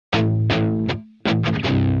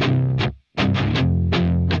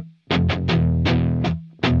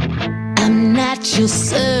not your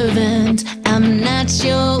servant, I'm not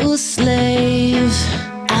your slave.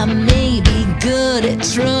 I may be good at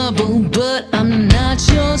trouble, but I'm not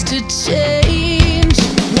yours to change.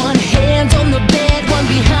 One hand on the bed, one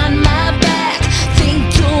behind my back. Think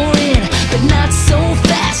you're in, but not so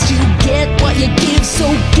fast. You get what you give, so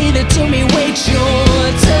give it to me, wait.